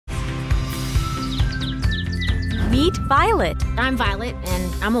Meet Violet. I'm Violet,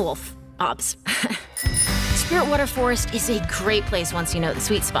 and I'm a wolf. Obs. Spiritwater Forest is a great place once you know the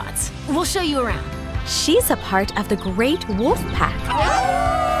sweet spots. We'll show you around. She's a part of the Great Wolf Pack.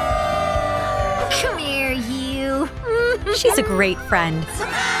 Come here, you. She's a great friend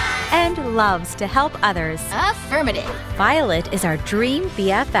and loves to help others. Affirmative. Violet is our dream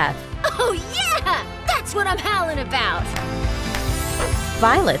BFF. Oh, yeah! That's what I'm howling about.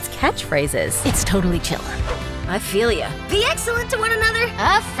 Violet's catchphrases. It's totally chill. I feel ya. Be excellent to one another.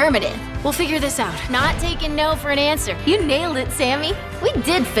 Affirmative. We'll figure this out. Not taking no for an answer. You nailed it, Sammy. We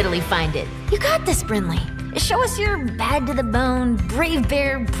did fiddly find it. You got this, Brinley. Show us your bad to the bone, brave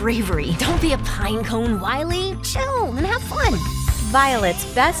bear bravery. Don't be a pine cone, Wiley. Chill and have fun.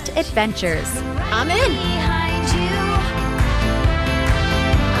 Violet's best adventures. I'm in.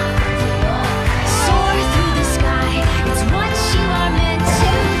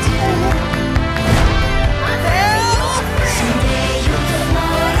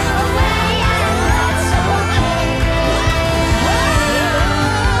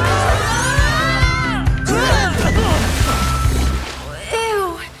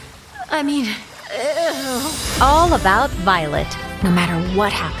 All about Violet. No matter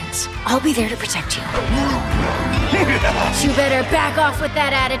what happens, I'll be there to protect you. You better back off with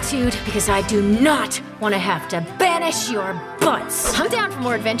that attitude, because I do not want to have to banish your butts. I'm down for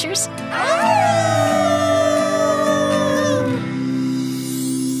more adventures.